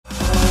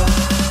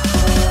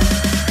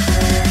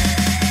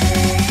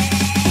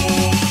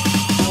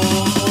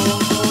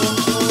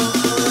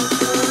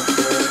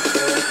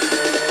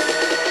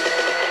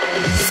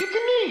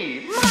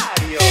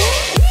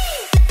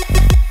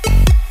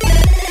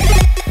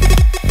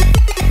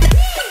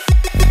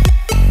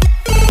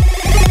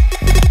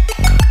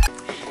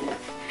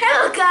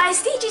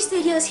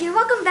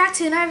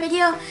to another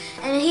video,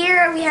 and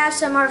here we have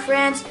some of our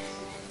friends.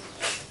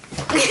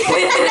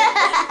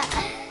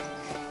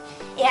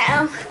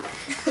 yeah,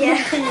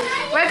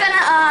 we're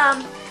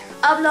gonna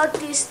upload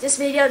this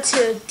video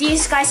to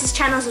these guys'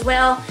 channels as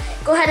well.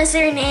 Go ahead and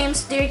say your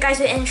names, do your guys'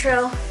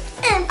 intro.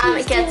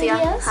 I'm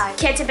Ketzia. Hi.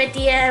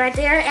 Ketzia right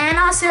there, and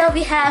also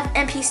we have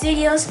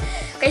MPStudios.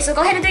 Okay, so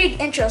go ahead and do your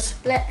intros.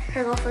 Let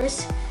her go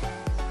first.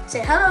 Say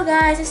hello,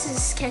 guys. This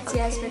is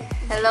Ketzia. Okay.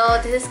 Hello,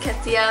 this is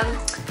Ketzia,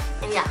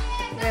 and yeah.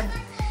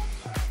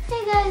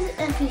 Hey guys,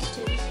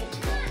 MPStudios here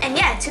today. And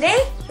yeah,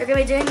 today we're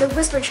gonna be doing the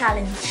whisper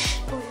challenge.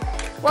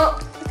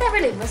 Well, it's not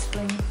really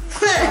whispering.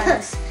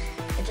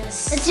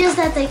 It's just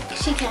that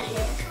she can't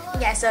hear.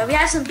 Yeah, so we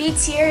have some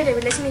beats here that we're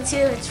listening to.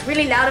 It's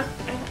really loud.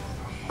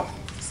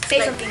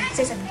 Say something.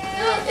 Say something.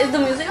 Is the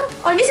music on?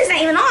 Oh, music's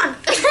not even on.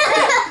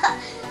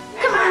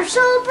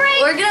 Commercial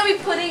break. We're gonna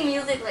be putting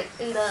music like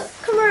in the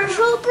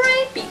Commercial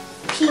break.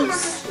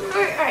 Peace.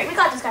 Alright, we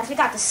got this, guys. We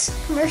got this.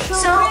 Commercial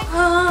So, break.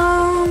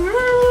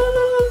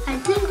 I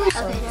think we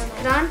should. Okay, put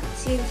it on.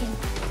 See if you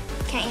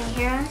can't even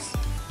hear us.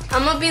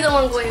 I'm gonna be the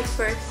one going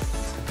first.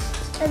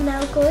 And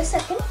now go a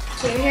second.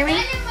 Can you hear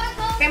me?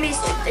 We're gonna be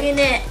doing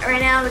it right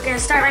now. We're gonna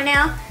start right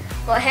now.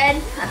 Go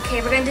ahead.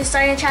 Okay, we're gonna do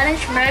starting challenge.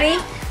 Ready?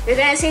 We're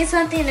gonna say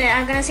something, and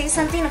I'm gonna say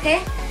something.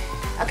 Okay.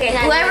 Okay.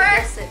 Yeah,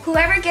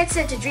 whoever gets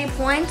it to 3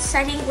 points,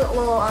 I think we'll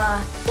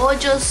win.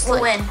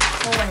 We'll win.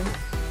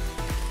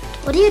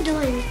 What are you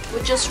doing?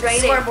 We're just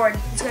writing. Scoreboard.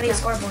 It's gonna be a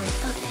scoreboard.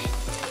 Okay.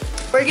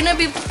 We're gonna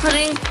be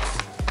putting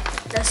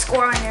The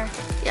score on here.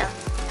 yeah.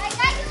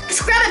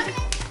 Just grab it.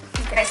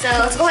 Okay, so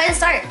let's go ahead and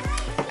start.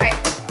 All right.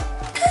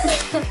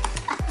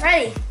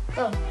 Ready?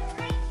 Go.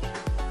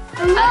 I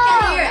can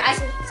hear. I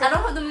don't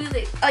have the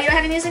music. Oh, you don't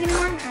have any music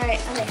anymore? All right.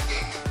 Okay.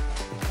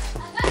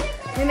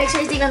 Let me make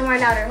sure it's even more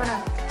louder. Hold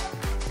on.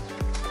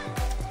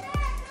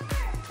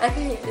 I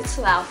can hear. It's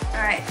loud.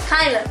 All right.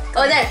 Kinda.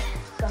 Oh, there.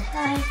 Go.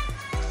 Hi.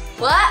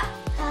 What?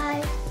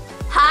 Hi.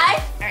 Hi.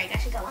 All right,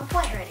 guys, you got 1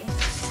 point already.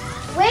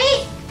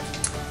 Wait.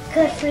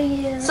 Good for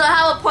you. So I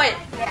have a point.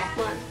 Yeah.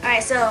 One. All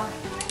right. So.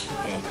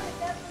 Okay.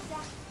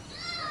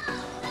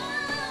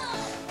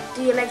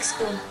 Do you like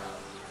school?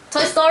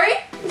 Toy Story?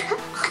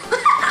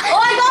 Oh,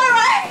 I got it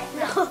right.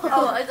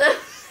 Oh,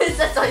 it's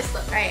a Toy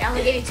Story. All right. I'm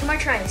gonna give you 2 more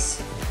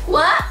tries.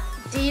 What?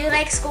 Do you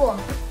like school?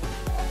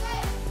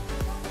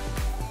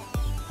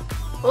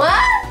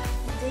 What?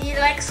 Do you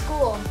like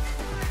school?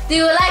 Do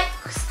you like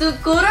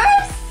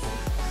scooters?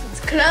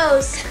 It's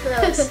close.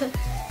 Close.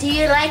 Do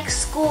you like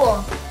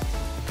school?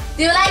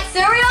 Do you like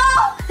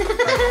cereal?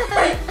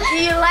 Do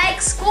you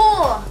like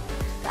school?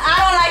 I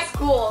don't like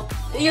school.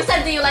 You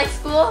said, do you like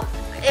school?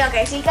 Yeah,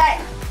 okay, so you got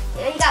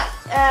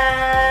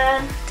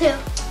 2.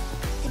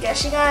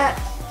 she got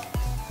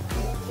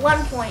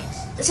 1 point.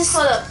 Let's just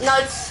Hold up. No,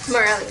 it's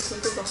Marley.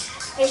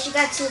 Okay, she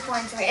got 2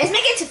 points. Okay, let's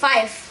make it to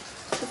 5.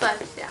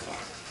 Yeah.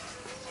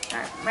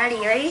 Alright,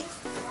 ready?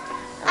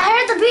 I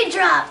heard the beat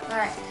drop.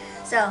 Alright,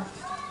 so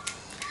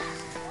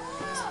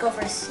go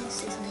first.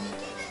 Say something.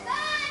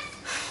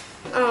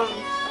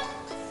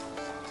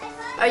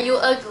 Are you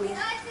ugly?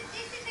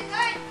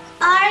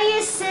 Are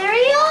you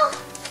cereal?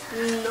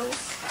 No.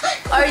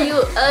 Are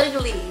you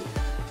ugly?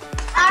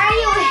 Are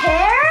you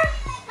hair?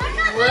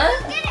 What?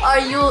 Are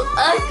you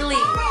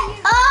ugly?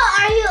 Oh,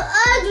 are you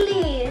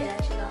ugly?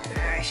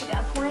 Alright, she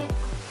got a point.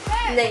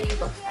 There you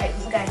go. Alright,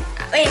 okay.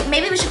 Wait,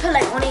 maybe we should put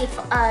like only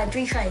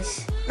 3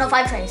 tries. No,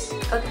 5 tries.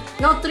 Okay.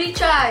 No, 3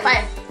 tries.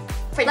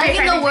 5. Like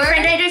in the word?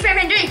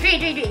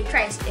 3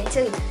 tries. Okay,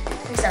 2.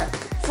 So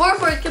 4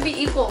 for it could be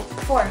equal.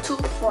 4. 2,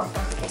 4.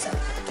 Okay, so.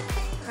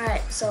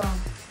 Alright, so.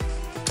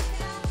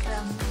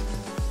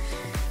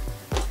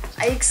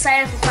 Are you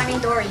excited for finding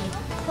Dory?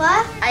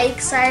 What? Are you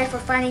excited for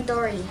finding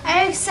Dory?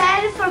 Are you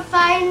excited for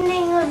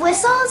finding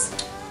whistles?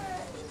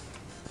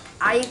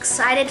 Are you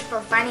excited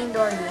for finding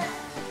Dory?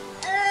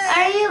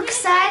 Are you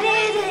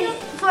excited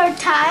for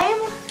time?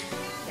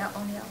 Yeah,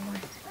 only got 1.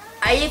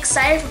 Are you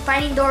excited for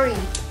finding Dory?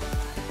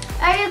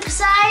 Are you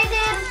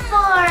excited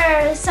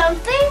for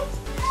something?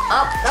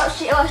 Oh,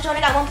 she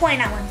only got 1 point in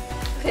that one.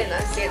 Okay, now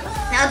see it.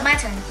 Now it's my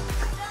turn.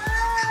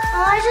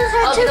 Oh, I just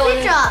heard Oh, 2 the beat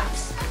one-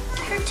 drops.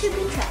 I heard 2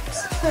 beat drops.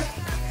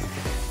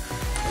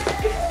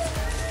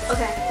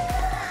 Okay.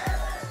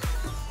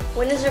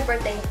 When is your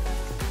birthday?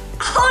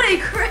 Holy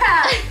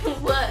crap!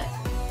 What?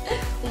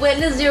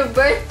 When is your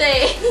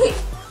birthday?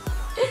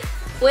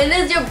 When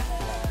is your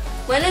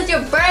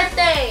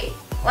birthday?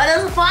 What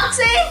does the fox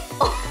say?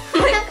 Oh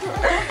my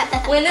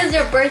God. When is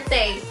your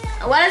birthday?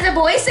 What does the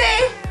boy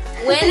say?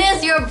 When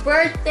is your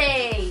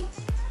birthday?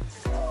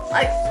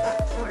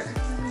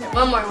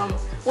 One more.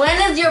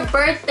 When is your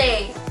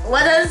birthday?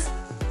 What does...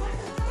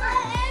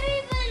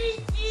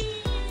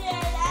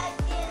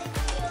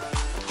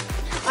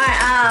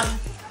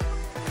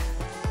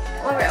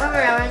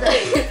 Alright,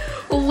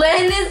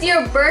 When is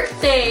your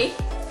birthday?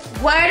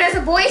 what does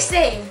the boy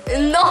say?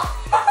 No.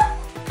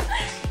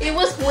 It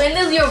was when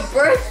is your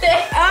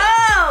birthday?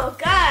 Oh,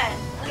 God.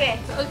 Okay.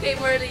 Okay,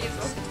 Marley, you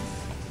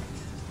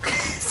go.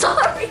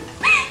 Sorry.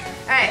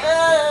 Alright.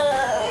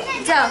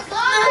 So,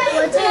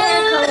 What's your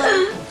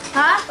color?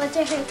 Huh? What's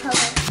your hair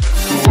color?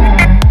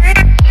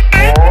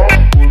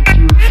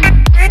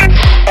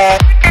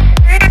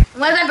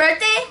 When's my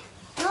birthday?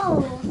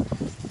 No.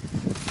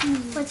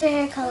 What's your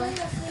hair color?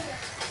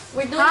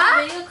 We're doing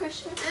Huh? a video,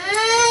 Christian.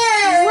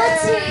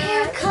 What's your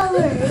hair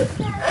color? What's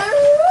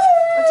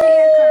your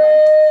hair color?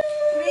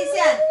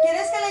 Cristian,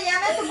 ¿quieres que le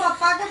llame a tu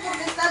papá que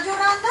porque estás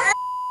llorando?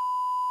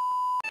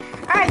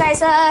 Alright guys,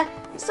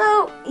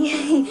 so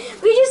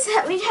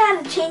we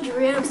had to change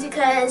rooms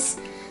because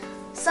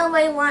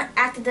somebody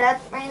acted up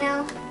right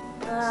now.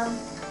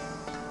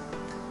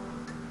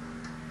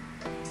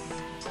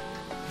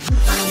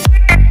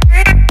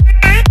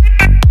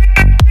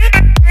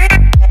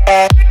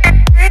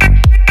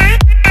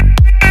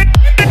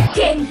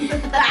 Okay,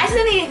 I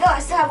still need to go. I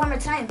still have one more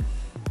time.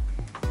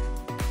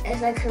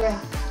 It's like Korea.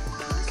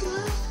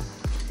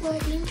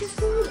 What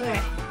interesting?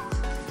 Alright.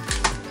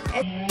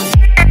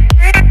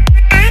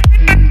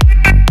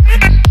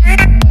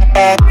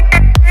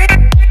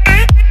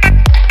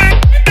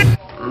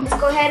 Let's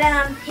go ahead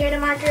and here the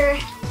marker.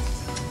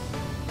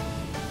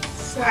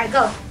 So I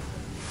go.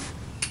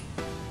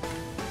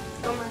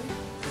 Come on.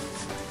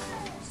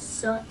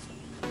 Sup?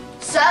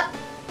 Sup?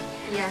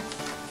 Yeah.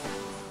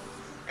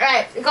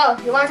 Alright, go.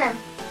 One more time.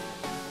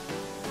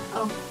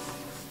 Oh.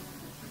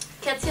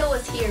 Ketzia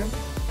was here.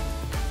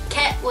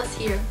 Ket was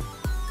here.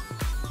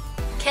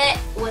 Ket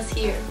was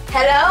here.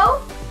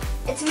 Hello?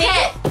 It's me.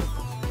 Ket.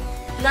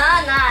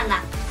 Nah.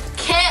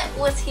 Ket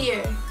was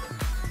here.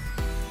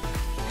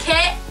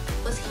 Ket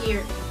was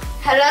here.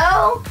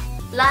 Hello?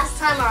 Last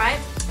time, alright?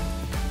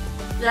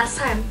 Last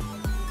time.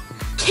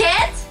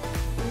 Ket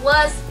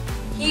was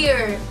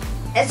here.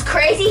 It's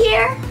crazy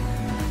here?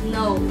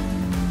 No.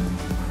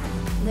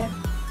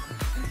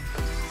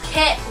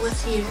 Ket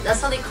was here.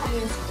 That's how they call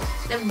me in school.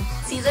 Then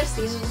Caesar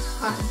sees me,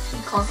 he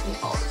calls me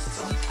all this.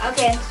 So.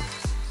 Okay.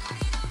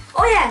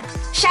 Oh yeah,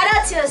 shout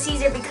out to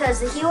Caesar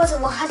because he was a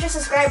 100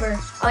 subscriber.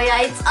 Oh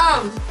yeah, it's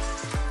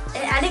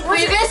I think where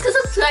you guys can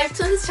subscribe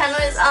to his channel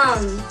is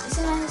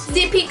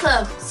CP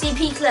Club.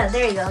 CP Club.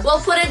 There you go. We'll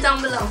put it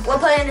down below. We'll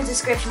put it in the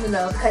description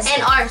below because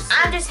And ours.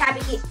 I'm just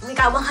happy we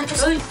got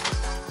 100.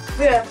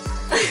 Yeah.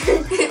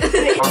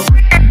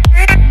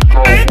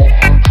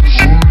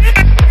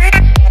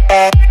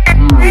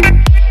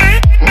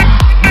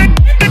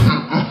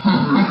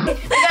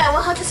 We got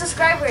 100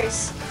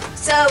 subscribers.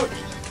 So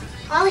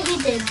All he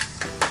did.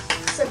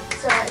 So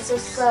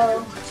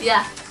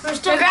Yeah. We're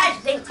still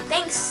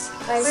thanks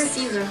Where's guys.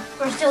 Caesar?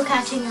 we're still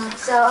catching up.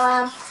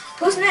 So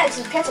who's next?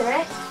 It's Ketzia,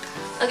 right?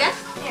 Again?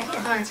 Yeah.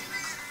 Alright.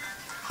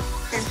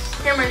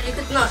 Here, Marley, you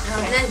could not.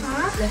 Okay. Then,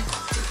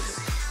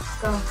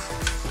 Go.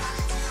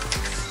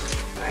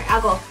 Alright,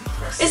 I'll go.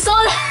 it's so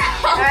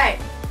loud. Alright.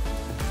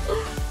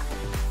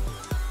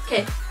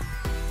 Okay.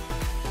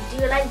 Do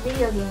you like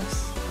video games?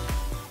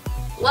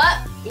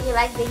 What? Do you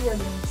like video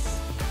games?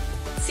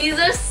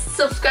 Caesar,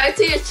 subscribe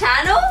to your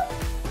channel?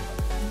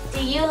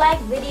 Do you like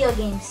video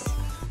games?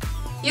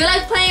 You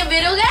like playing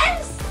video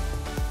games?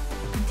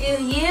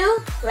 Do you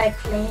like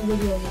playing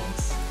video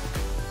games?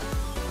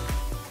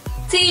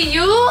 See,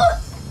 you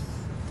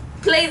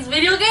plays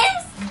video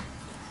games?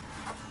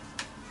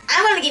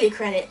 I'm gonna give you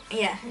credit.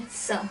 Yeah.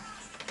 So.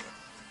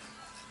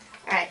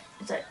 Alright.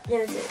 So yeah,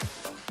 that's it.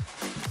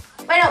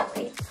 Wait, no.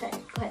 Wait. Go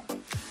ahead.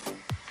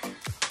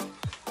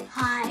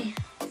 Hi.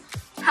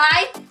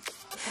 Hi.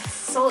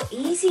 So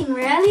easy,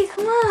 really?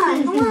 Come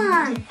on. Come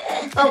on.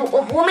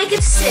 Oh, we'll make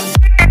it 6.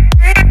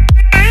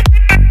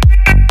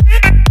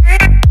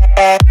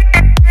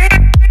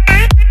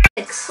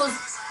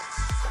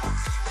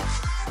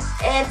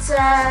 It's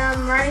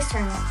Marley's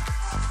turn.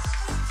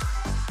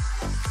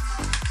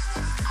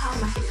 Oh,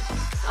 my favorite.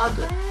 I'll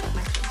do it.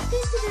 My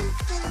favorite.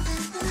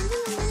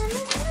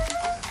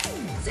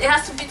 So it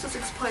has to be to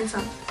 6 points,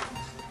 huh?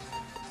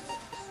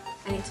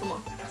 I need 2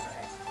 more.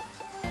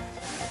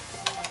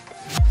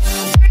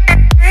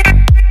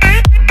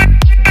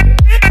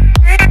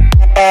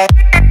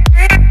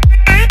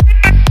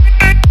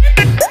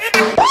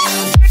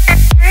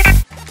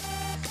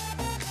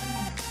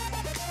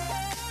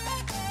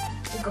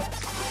 Go.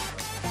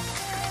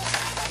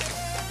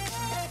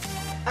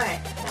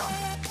 Alright, no.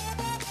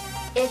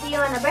 If you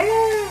want a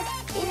burger,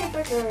 eat a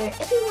burger.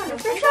 If you want a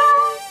french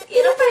fries, eat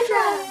a french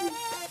fries.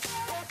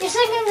 You're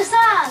singing the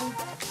song.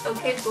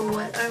 Okay, but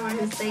what am I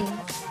saying?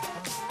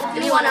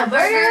 If you want a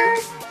burger,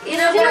 eat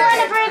a If you want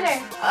a burger. burger.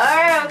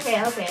 Alright,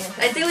 okay.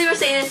 I think we were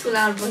saying it too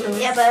loud, but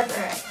Yeah, but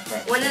alright.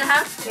 But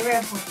 1.5? give her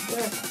a point. Give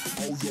her a point.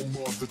 Oh, your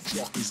mother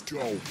truckers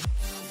go.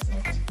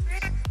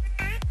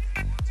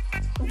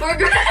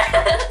 Burger.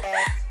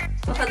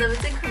 Okay, that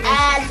was increment.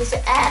 Add this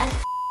add.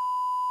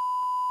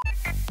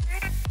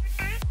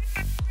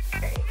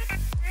 Alright.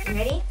 You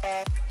ready?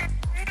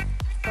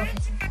 Okay.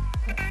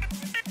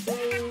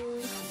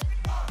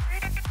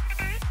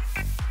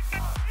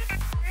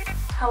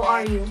 How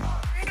are you?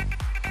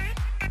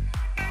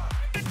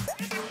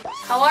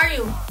 How are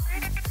you?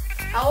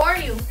 How are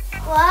you?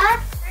 What?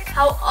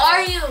 How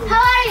are you?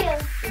 How are you?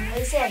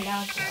 Nice. said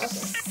no. Okay.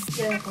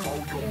 Good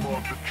point.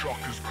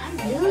 I'm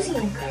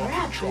losing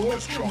crap, dude.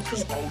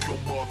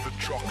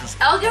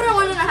 I'll give her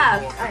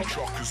 1.5. Alright.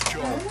 1.5.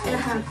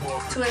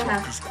 2.5.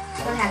 1.5.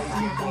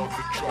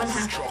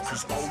 1.5.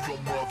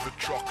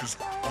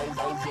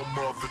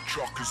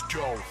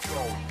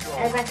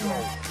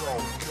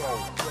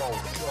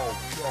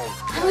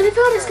 I'm gonna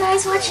build this,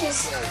 guys. Watch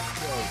this.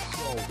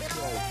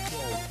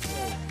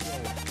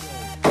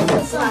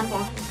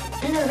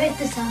 I'm gonna rip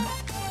this song.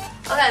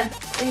 Okay.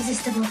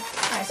 Irresistible.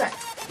 Alright, start.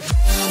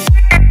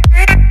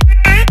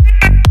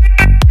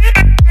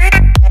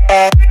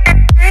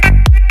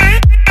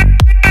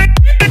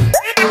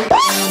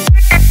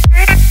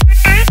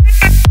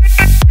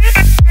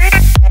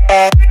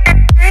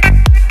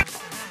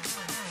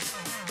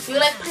 You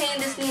like playing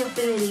Disney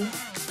Infinity?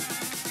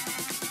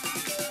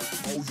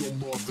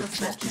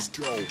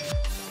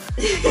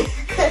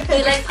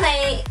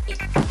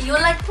 You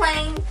like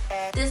playing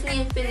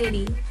Disney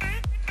Infinity?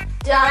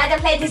 Do I like to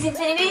play Disney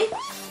Infinity?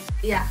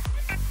 Yeah.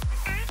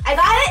 I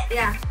got it?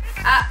 Yeah.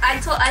 I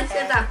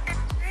said that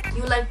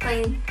you like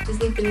playing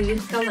Disney Infinity.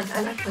 So I was like,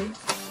 I like playing.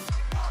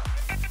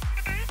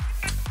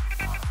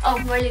 Oh,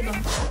 where you go?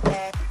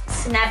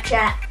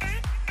 Snapchat.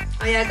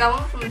 Oh yeah, I got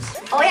one from.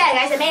 Oh yeah,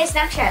 guys, I made a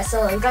Snapchat,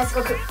 so you guys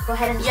go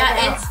ahead and check it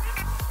Yeah, out. it's.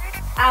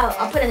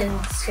 I'll put it in the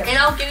description. And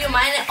I'll give you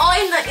mine. Oh,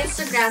 in the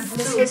Instagram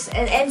too.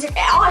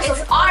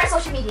 Our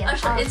social media.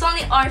 It's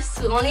only ours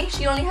too.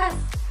 She only has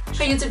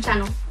her YouTube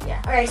channel.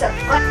 Yeah. Alright, so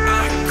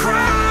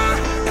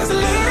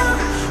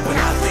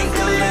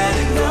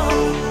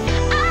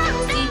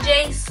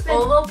DJ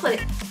Solo put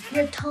it.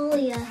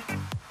 Ratolia.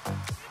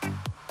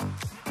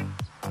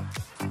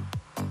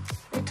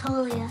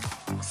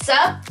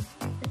 sup?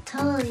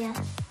 Ratolia.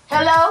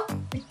 Hello?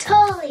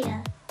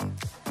 Ratolia.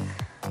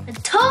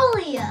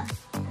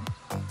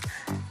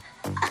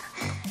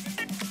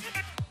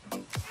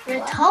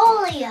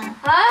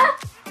 Huh?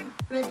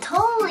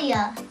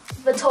 Ratolia.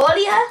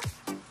 Vitolia?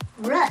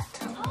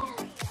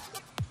 Ratolia.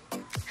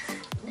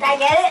 Did I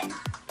get it?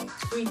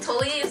 We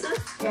totally use it?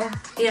 Yeah.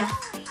 Yeah.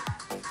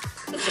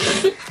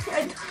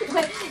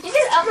 Wait, you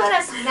just upload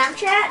a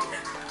Snapchat?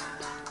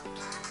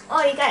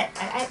 Oh, you got it.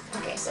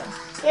 Okay, so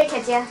here,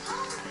 Ketzia.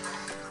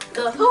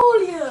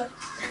 Vitolia.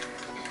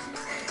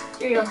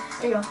 Here you go.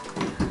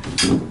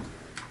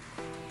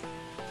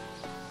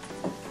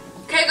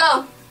 Okay,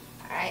 go.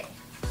 Alright.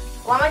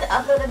 Want me to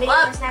upload the video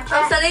Well, on Snapchat?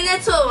 I'm sending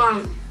it to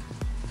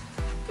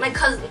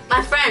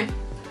my friend.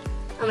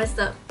 I messed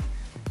up.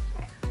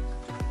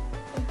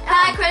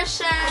 Hi,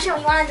 Christian. Christian,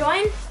 you want to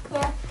join?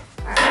 Yeah.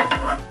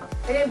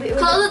 Alright.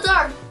 Close the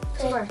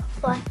door.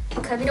 Why?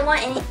 Because we don't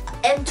want any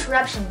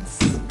interruptions.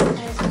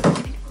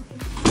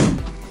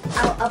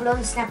 I'll upload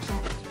the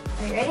Snapchat.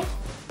 Are you ready?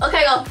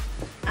 Okay, go.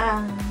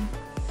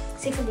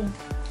 Say something.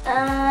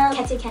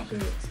 Ketzia can't hear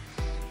you.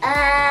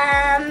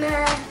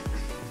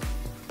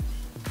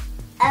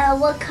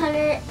 What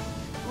color?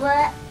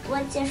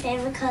 What's your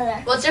favorite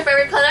color? What's your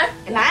favorite color?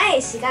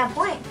 Nice, you got a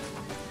point.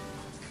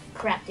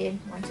 Crap, dude.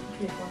 1, 2,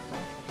 3, 4, 5.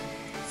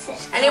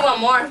 6. I need one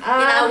more. Then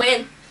I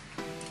win.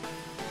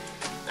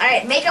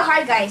 Alright, make it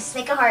hard, guys.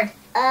 Make it hard.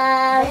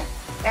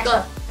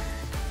 Go.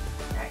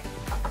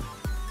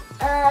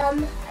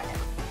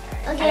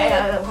 Okay.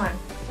 One.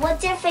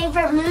 What's your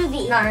favorite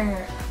movie? No.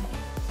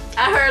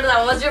 I heard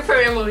that. What's your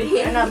favorite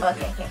movie? No,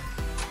 okay.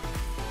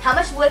 How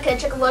much wood can a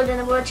chicken wood in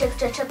a wood?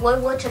 Chicken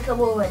wood?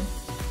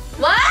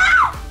 What?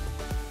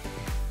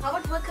 How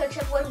much wood can a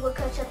chicken wood?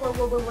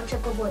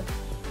 Chicken wood?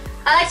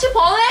 I like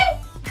Chipotle.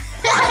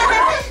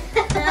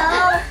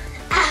 No.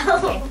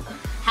 Okay.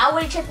 How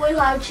would chick wood?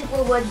 How chick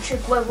wood?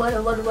 Chick wood?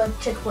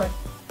 Chick wood?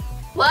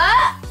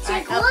 What?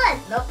 Chick Alright,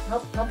 wood.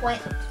 Nope. No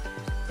point.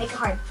 Make it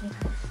hard.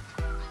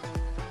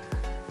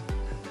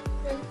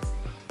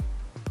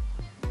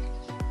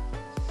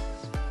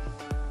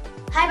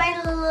 Hi, bye,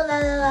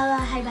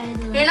 hi, bye,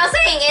 You're not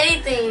saying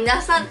anything.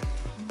 That's not.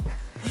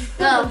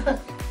 No.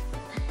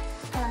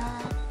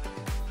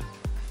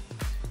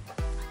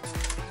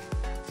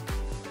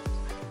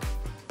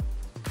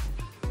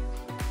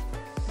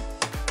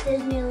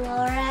 Disney,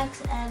 Lorax,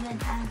 Evan,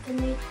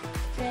 Anthony,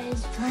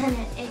 Dre's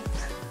Planet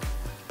Apes.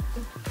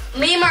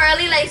 Me and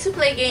Marley likes to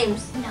play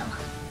games. No.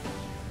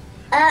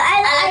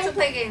 I like to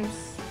play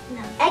games.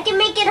 No. I can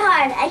make it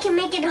hard.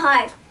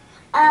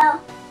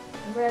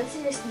 Bro, this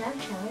is your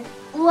Snapchat.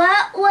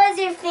 What was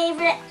your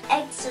favorite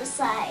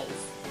exercise?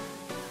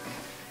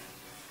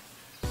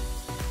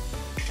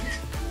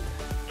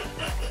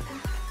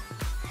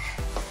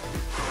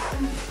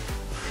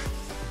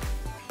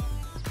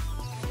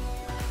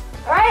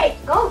 Alright,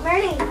 go,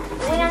 Marley. I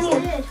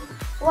just did.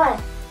 What?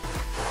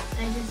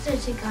 I just did.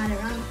 She got it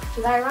wrong.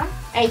 You got it wrong?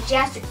 Alright,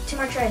 just 2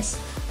 more tries.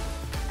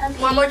 Okay.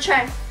 One more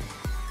try.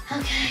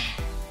 Okay.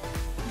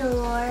 The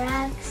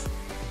Lorax,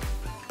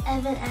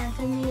 Evan,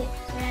 Anthony,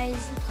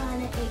 Rise,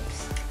 Planet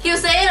Apes. Can you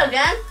say it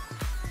again?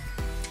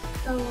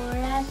 The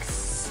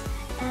Lorax,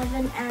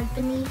 Evan,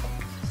 Anthony,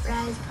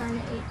 Rise,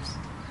 Planet Apes.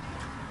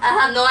 I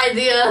have no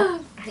idea.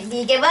 Do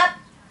you give up?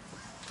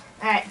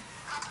 Alright.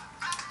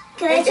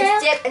 Can I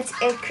try? It's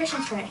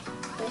Christian's try.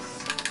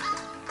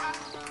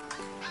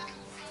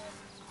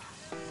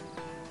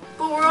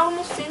 we're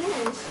almost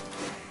finished.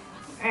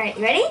 Alright,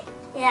 you ready?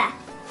 Yeah.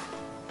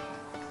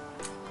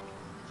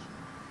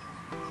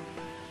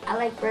 I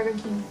like Burger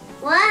King.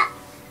 What?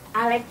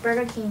 I like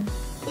Burger King.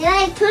 You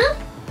like poop?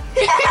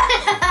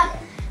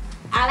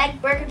 I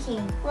like Burger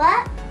King.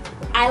 What?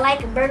 I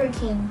like Burger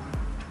King.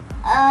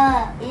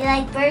 You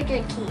like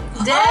Burger King.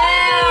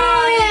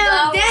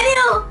 Damn!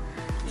 Daniel!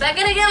 Back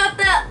it again with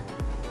the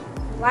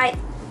White.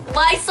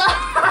 white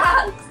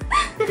socks.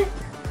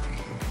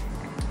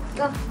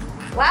 Go.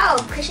 Wow,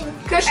 Christian.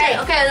 Christian,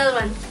 Alright. okay, another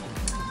one.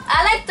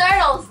 I like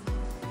turtles.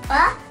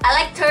 What? I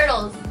like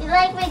turtles. You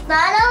like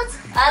McDonald's?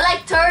 I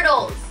like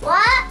turtles.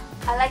 What?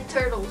 I like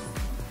turtles.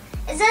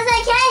 It says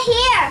I can't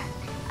hear.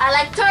 I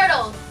like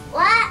turtles.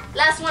 What?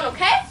 Last one,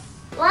 okay?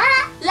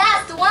 What?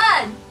 Last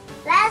one.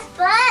 Last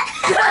butt?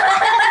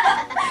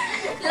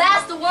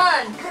 Last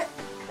one.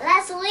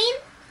 Last wing?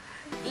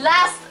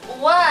 Last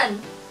one.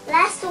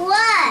 Last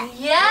one.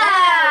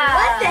 Yeah.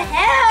 What the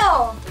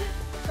hell?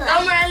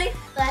 Come, Marley.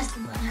 Last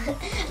one.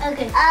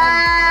 Okay.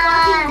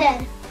 Walking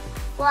Dead.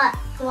 What?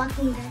 The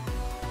Walking Dead.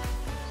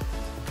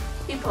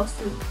 He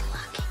posted.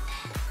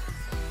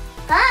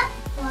 What?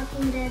 The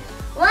Walking Dead.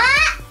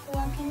 What? The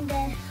Walking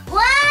Dead.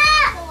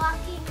 What? The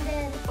Walking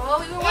Dead. Oh,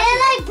 we were You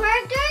watching. like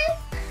burgers?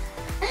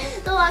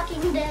 The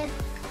Walking Dead.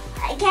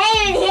 I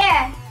can't even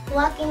hear. The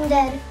Walking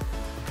Dead.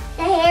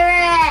 I hear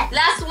it.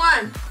 Last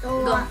one. The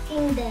Go.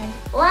 Walking Dead.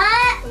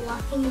 What? The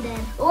Walking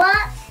Dead.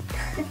 What?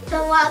 The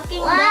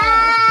Walking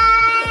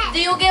Dead. Do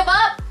you give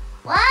up?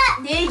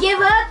 What? Do you give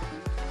up?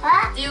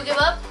 Huh? Do you give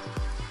up?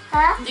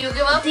 Huh? Do you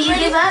give up? Do you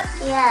Marley? give up?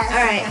 Yes.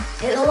 Alright.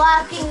 The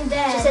Walking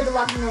Dead. She said The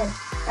Walking Dead.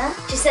 Huh?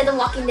 She said The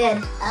Walking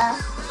Dead.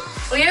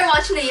 We were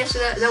watching it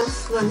yesterday. That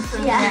was fun.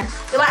 Yeah.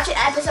 You watch an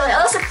episode. It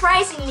was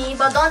surprising me,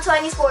 but don't tell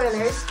any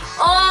spoilers.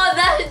 Oh,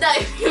 that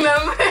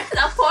remember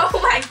that part?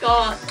 Oh my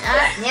god.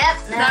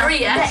 Yep. That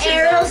reaction. The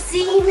arrow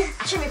scene.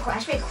 I should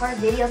record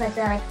videos like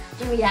that, like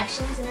do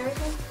reactions and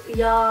everything.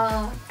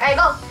 Yeah. Alright,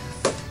 go.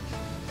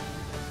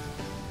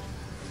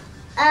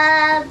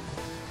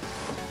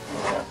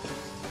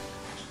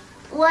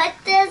 What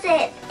does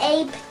an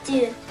ape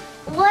do?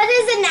 What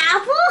is an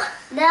apple?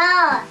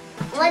 No.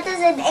 What does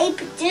an ape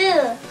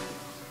do?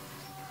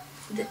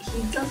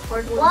 He does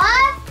hard work.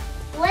 What?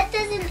 What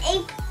does an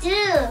ape do?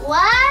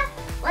 What?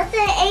 What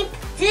does an ape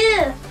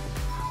do?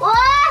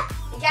 What?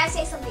 You gotta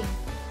say something.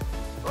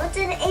 What's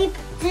an ape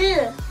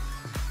do?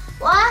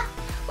 What?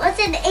 What's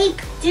an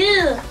ape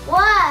do?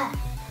 What?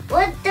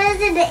 What does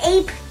an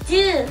ape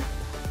do?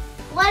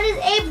 What is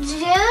ape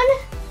June?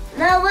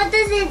 No, what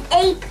does an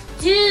ape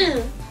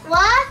do?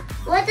 What?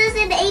 What does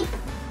an ape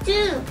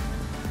do?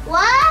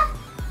 What?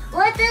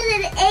 What does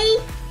an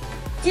ape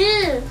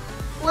do?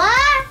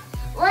 What?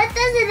 What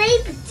does an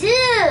ape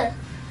do?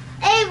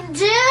 Ape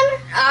June?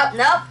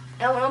 Nope.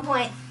 No, 1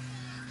 point.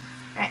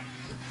 Alright.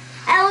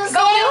 I will Go, say,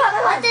 go, go,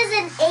 go. what does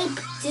an ape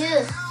do?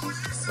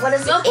 What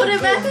does Go the put ape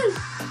it back do? in.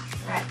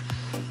 Alright.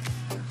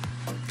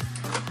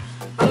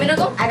 Want me to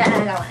go? I got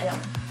one.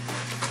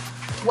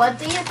 What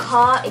do you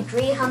call a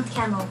three-humped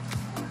camel?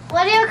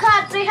 What do you call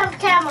a three-humped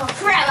camel?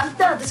 Crap, I'm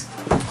done with this.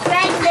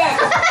 Pregnant.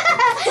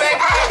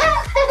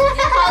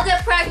 You called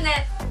it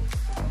pregnant.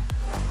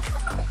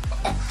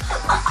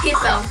 He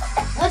fell.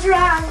 What's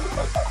wrong?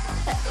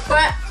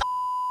 But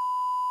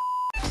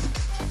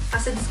I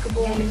said this could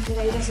go on me.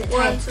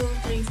 1, 2,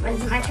 3, 4.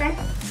 Is it my turn?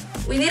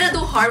 We need to do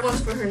hard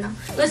ones for her now.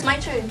 No, it's my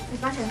turn.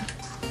 It's my turn.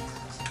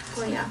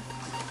 Oh yeah.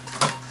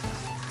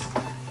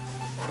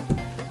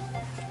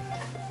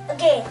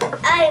 Okay,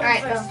 I'm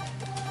Alright, first. go.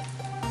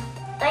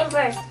 I'm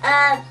first.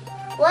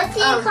 What do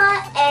you call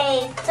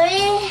a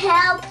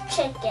three-hump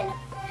chicken?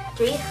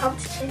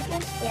 Three-humped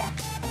chicken? Yeah.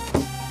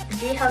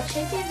 Three-humped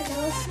chicken? Is that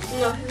what?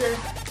 No, he did.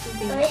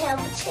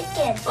 Three-hump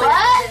chicken. Oh,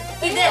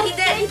 yeah, he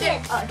did. He did.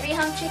 Oh,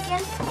 three-humped chicken?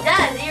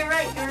 Yeah, you're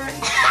right. And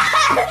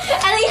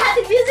then you have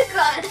the music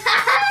on.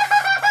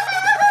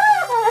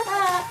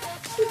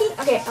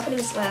 Okay, I'll put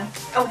this one.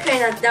 Okay,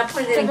 that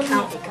point didn't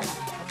count.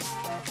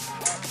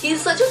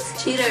 He's such a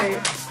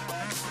cheater.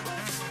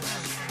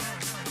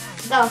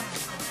 Go.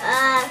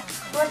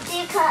 What do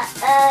you call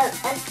a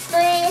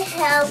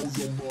three-hump?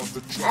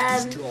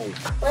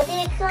 What do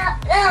you call?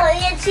 No,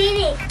 you're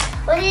cheating.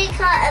 What do you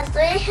call a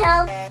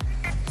three-hump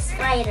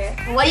spider?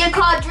 What do you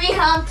call a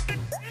three-humped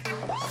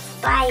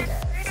Spider.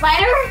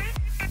 spider?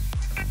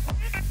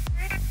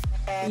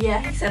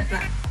 Yeah, he said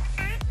that.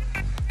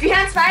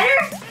 Three-humped spider?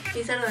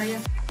 He said that,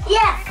 yeah.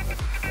 Yeah.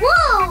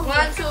 Whoa.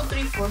 1, 2,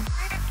 3, 4.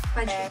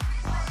 My turn.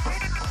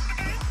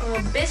 Oh,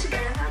 bitch,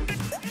 better have.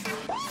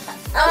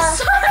 I'm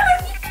sorry.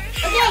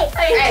 Okay.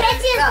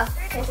 Ketzia.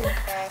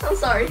 I'm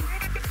sorry.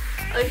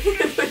 Okay.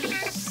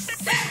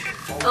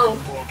 Oh,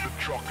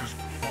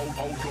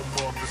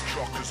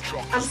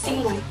 I'm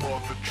single.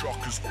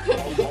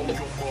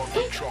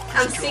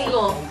 I'm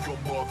single.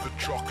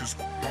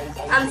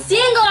 I'm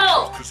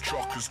single.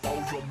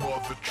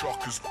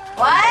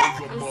 What?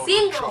 I'm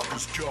single.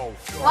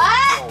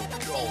 What?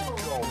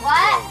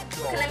 What?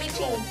 Okay, let me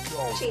change.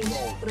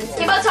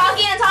 Keep on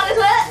talking and talking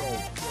to it.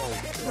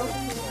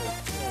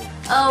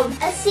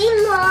 I see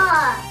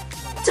more.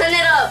 Turn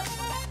it up.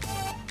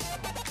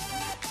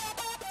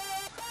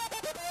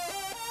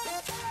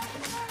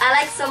 I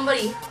like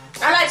somebody.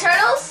 I like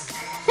turtles.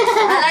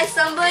 I like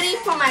somebody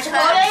for my Chipotle?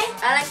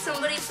 class. I like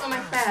somebody for my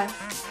class.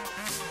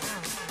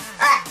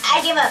 Alright,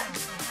 I give up.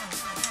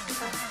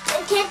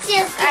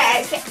 Ketzia.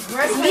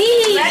 Alright,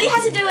 me. Marley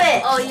has to do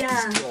it. Oh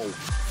yeah.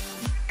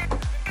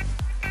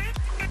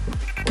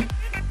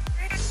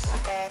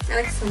 I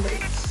like somebody.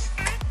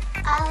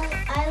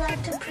 I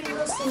like to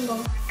Pringle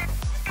single.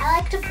 I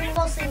like to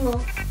Pringle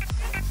single.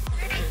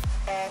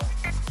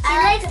 I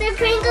like the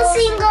Pringle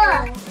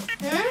single.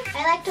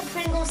 I like the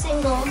Pringle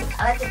single.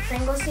 I like the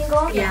Pringle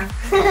single. Yeah.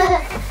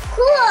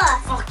 Cool.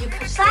 Fuck, you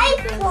pushed 5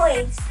 this.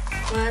 points.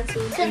 1, 2,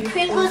 3, Because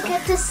Pringles 4,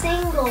 get to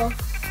single.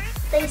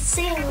 They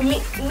sing.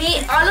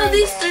 Me, all of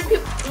these 3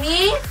 people,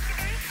 me,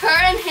 her,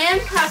 and him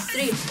have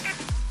 3.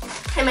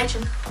 I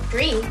mentioned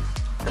 3.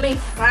 I mean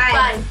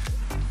 5.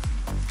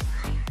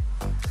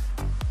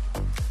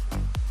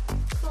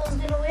 Who's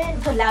gonna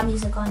win? Put loud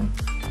music on.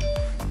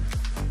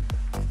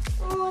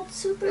 Oh, it's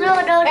super.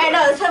 No. No,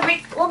 it's a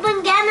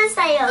Open Gamma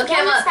style. Okay,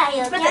 Gamma look.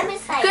 style. Gamma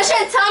style.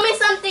 Christian, tell me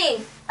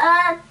something.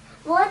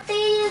 What do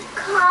you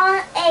call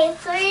a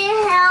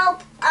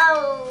 3-help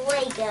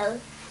Lego?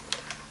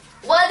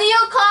 What do you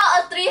call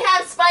a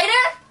 3-hand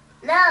spider?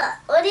 No.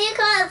 What do you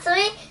call a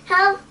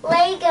 3-help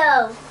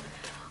Lego?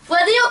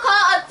 What do you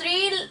call a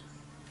 3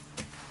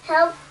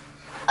 Help.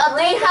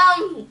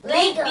 hand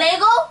Lego.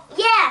 Lego?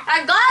 Yeah.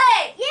 I got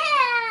it. Yeah.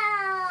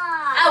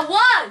 I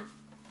won.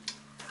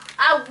 I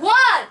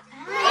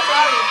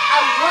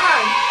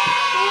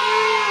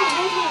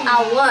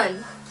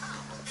won.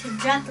 She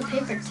dropped the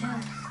paper too.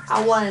 I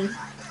won.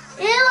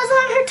 It was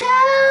on her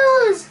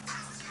toes.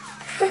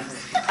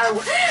 I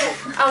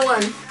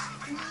won.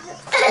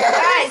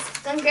 Alright,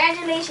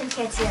 congratulations,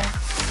 Ketzia.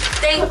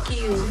 Thank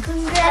you.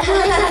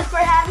 Congratulations for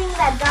having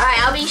that dog. Alright,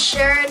 I'll be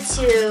sure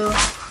to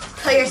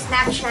put your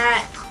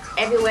Snapchat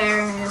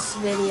everywhere in this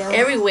video.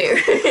 Everywhere.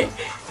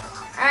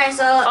 Alright,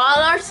 so All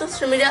our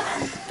social media.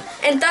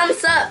 And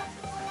thumbs up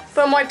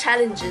for more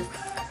challenges.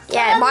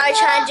 yeah, more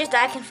challenges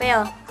that I can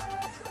fail.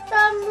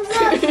 Thumbs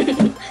up.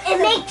 And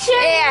make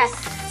sure. Yeah,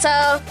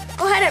 so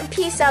go ahead and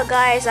peace out,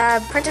 guys.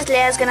 Princess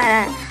Leia's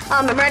gonna.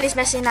 Marley's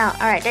messing out.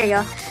 Alright, there you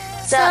go.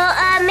 So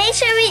make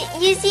sure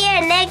you see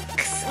our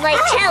next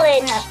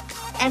challenge. Yeah.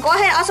 And go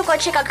ahead and also go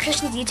check out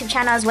Christian's YouTube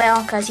channel as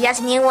well, because he has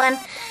a new one.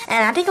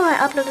 And I think I'm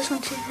gonna upload this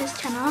one to his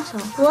channel also.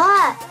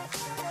 What?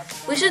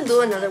 We should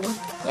do another one.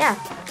 Yeah.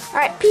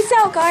 Alright, peace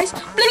out, guys.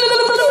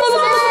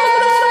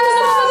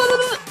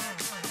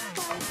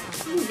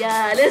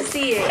 Yeah, let's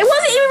see it. It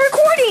wasn't even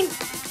recording.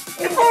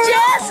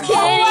 Just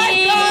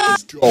kidding.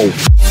 Let's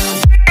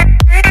go.